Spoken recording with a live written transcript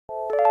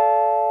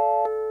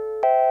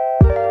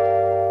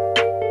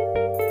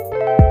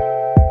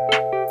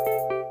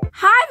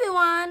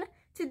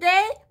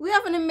we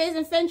have an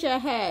amazing adventure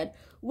ahead.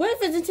 We're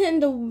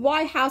visiting the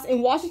White House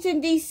in Washington,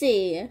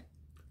 D.C.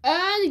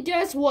 And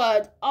guess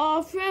what?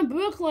 Our friend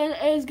Brooklyn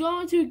is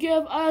going to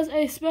give us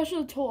a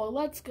special tour.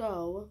 Let's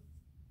go.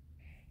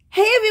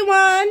 Hey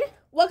everyone!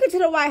 Welcome to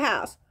the White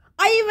House.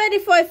 Are you ready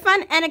for a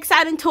fun and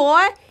exciting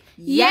tour?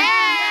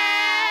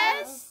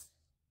 Yes!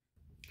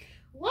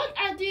 Look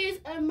at these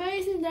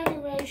amazing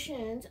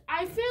decorations.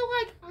 I feel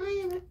like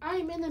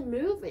I'm in a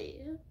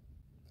movie.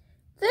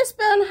 This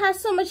building has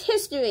so much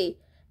history.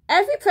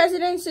 Every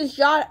president since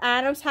John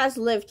Adams has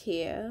lived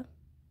here.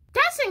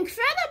 That's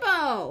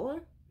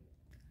incredible!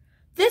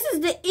 This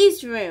is the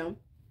East Room.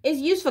 It's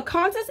used for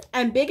concerts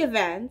and big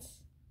events.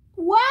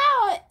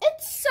 Wow,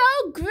 it's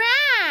so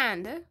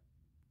grand!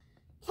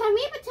 Can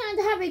we pretend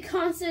to have a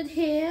concert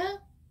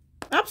here?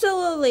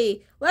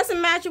 Absolutely. Let's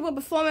imagine we're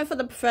performing for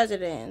the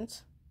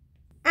president.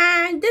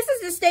 And this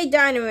is the state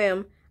dining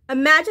room.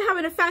 Imagine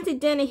having a fancy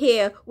dinner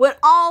here with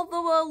all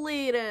the world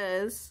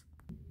leaders.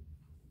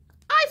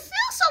 I feel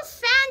so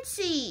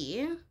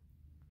fancy.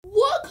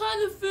 What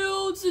kind of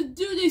foods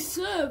do they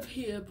serve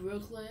here,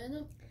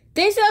 Brooklyn?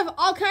 They serve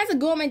all kinds of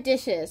gourmet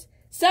dishes.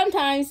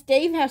 Sometimes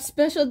they even have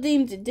special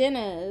themed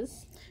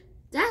dinners.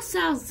 That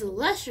sounds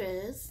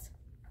delicious.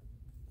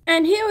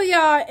 And here we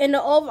are in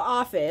the Oval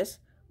Office,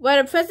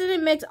 where the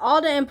president makes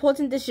all the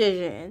important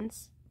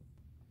decisions.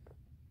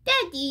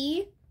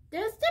 Daddy,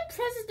 does the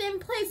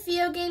president play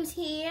field games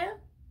here?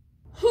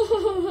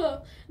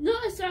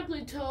 Not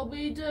exactly,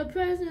 Toby. The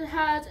president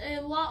has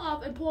a lot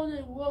of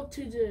important work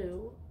to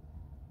do.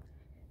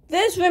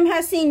 This room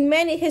has seen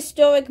many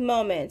historic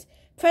moments.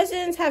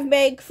 Presidents have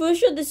made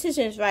crucial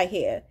decisions right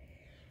here.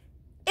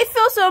 It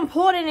feels so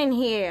important in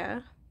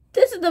here.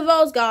 This is the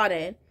Rose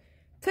Garden.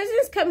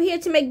 Presidents come here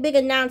to make big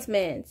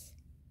announcements.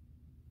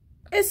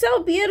 It's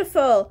so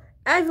beautiful.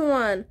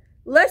 Everyone,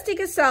 let's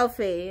take a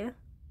selfie.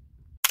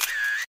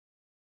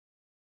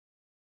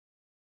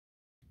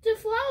 The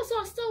flowers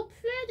are so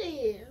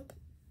pretty.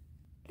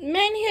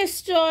 Many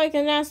historic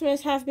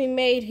announcements have been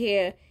made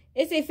here.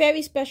 It's a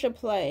very special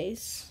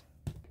place.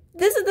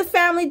 This is the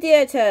family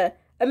theater.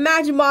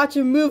 Imagine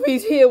watching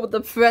movies here with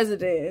the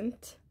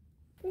president.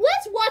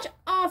 Let's watch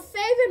our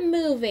favorite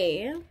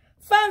movie.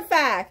 Fun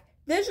fact,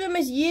 this room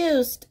is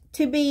used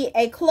to be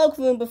a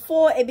cloakroom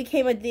before it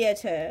became a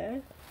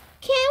theater.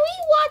 Can we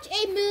watch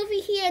a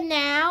movie here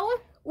now?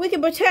 We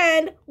can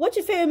pretend. What's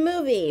your favorite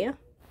movie?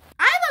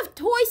 I love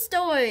Toy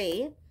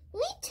Story.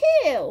 Me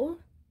too.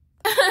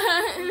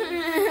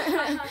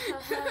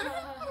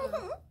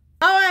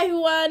 Alright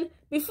everyone,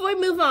 before we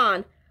move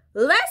on,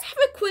 let's have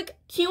a quick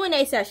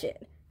Q&A session.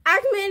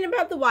 Ask me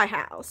about the White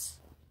House.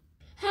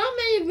 How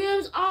many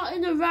rooms are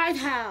in the White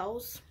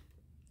House?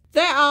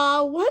 There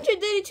are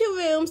 132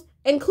 rooms,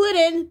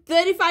 including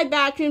 35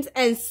 bathrooms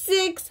and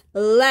 6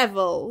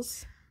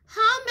 levels.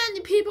 How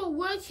many people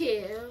work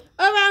here?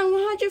 Around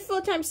 100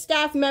 full-time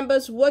staff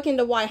members work in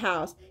the White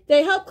House.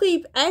 They help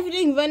keep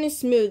everything running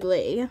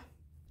smoothly.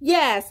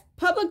 Yes,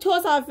 public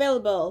tours are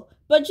available,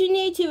 but you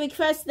need to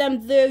request them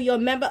through your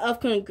member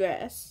of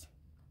Congress.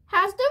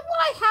 Has the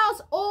White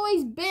House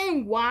always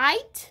been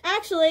white?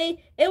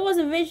 Actually, it was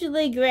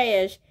originally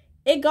grayish.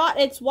 It got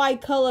its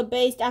white color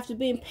based after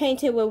being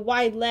painted with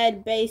white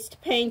lead-based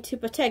paint to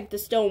protect the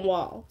stone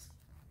walls.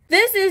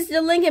 This is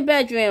the Lincoln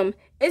bedroom.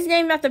 It's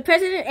named after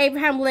President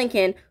Abraham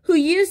Lincoln, who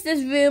used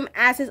this room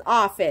as his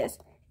office.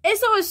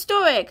 It's so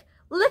historic.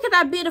 Look at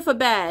that beautiful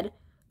bed.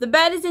 The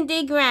bed is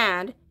indeed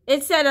grand.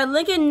 It said that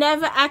Lincoln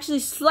never actually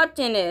slept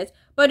in it,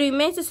 but it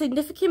remains a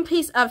significant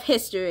piece of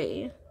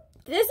history.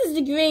 This is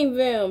the green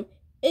room.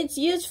 It's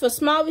used for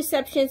small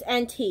receptions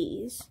and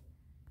teas.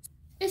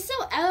 It's so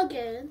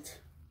elegant.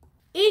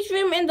 Each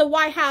room in the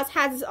White House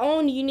has its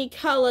own unique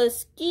color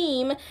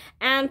scheme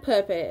and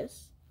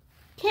purpose.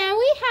 Can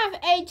we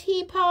have a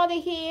tea party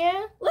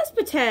here? Let's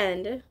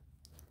pretend.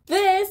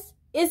 This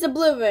is the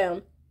blue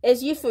room.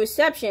 It's used for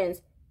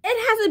receptions. It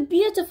has a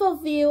beautiful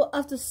view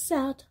of the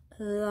South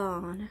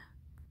Lawn.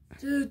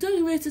 The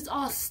decorations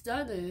are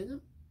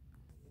stunning.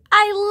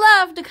 I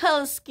love the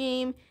color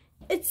scheme.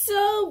 It's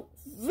so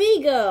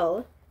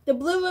regal. The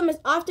blue room is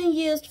often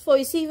used for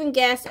receiving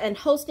guests and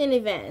hosting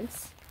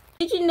events.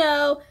 Did you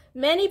know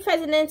many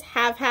presidents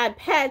have had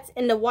pets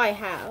in the White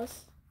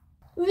House?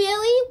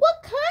 Really?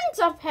 What kinds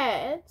of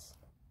pets?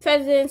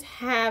 Presidents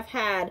have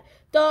had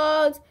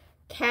dogs,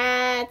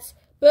 cats,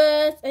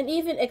 birds, and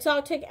even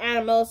exotic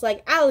animals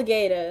like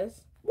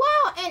alligators.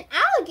 Wow, an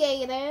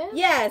alligator?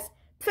 Yes,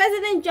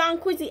 President John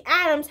Quincy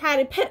Adams had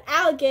a pet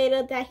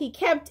alligator that he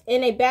kept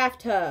in a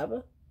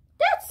bathtub.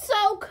 That's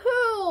so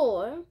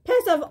cool.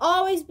 Pets have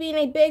always been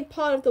a big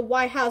part of the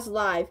White House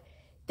life.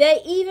 They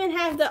even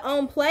have their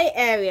own play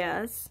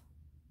areas.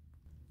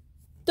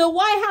 The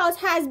White House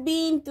has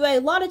been through a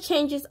lot of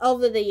changes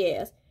over the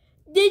years.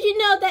 Did you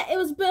know that it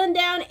was burned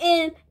down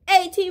in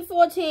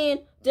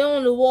 1814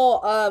 during the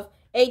War of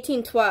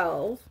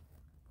 1812?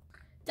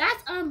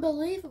 That's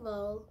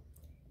unbelievable.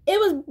 It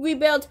was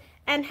rebuilt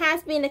and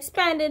has been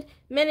expanded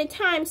many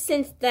times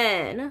since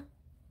then.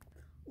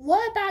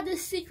 What about the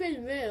secret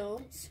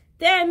rooms?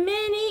 There are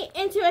many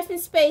interesting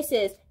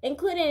spaces,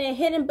 including a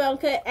hidden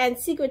bunker and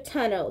secret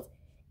tunnels.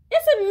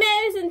 It's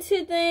amazing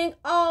to think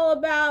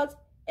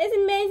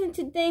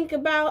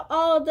about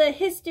all the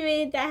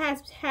history that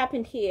has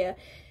happened here.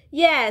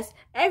 Yes,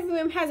 every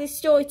room has a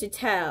story to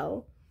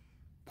tell.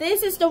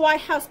 This is the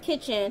White House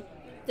kitchen.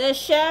 The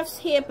chefs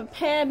here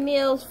prepare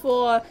meals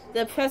for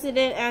the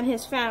president and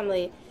his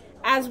family,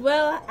 as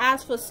well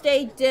as for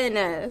state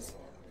dinners.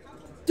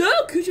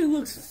 That kitchen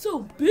looks so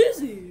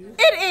busy.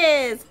 It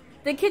is.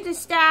 The kitchen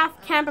staff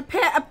can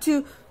prepare up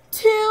to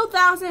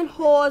 2,000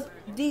 hors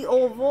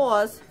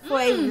d'oeuvres for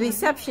a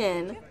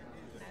reception.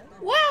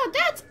 Wow,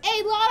 that's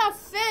a lot of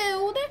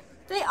food.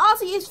 They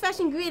also use fresh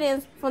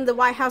ingredients from the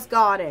White House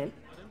garden.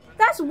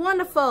 That's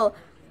wonderful.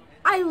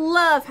 I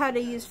love how they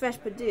use fresh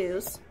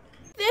produce.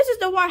 This is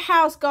the White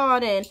House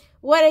garden,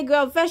 where they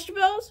grow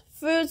vegetables,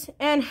 fruits,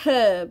 and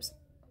herbs.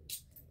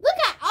 Look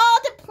at all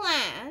the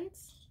plants.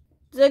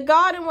 The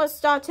garden was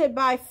started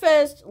by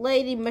First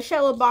Lady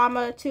Michelle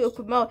Obama to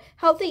promote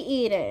healthy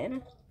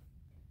eating.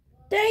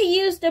 They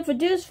used the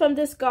produce from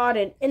this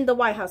garden in the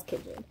White House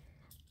kitchen.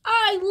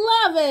 I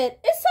love it.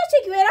 It's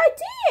such a great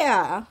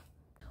idea.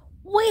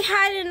 We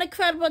had an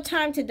incredible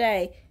time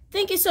today.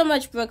 Thank you so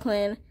much,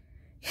 Brooklyn.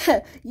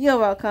 You're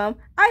welcome.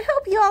 I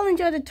hope you all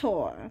enjoyed the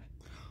tour.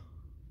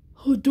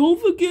 Oh, don't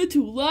forget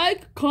to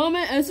like,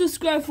 comment, and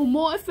subscribe for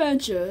more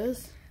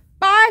adventures.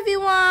 Bye,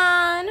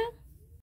 everyone.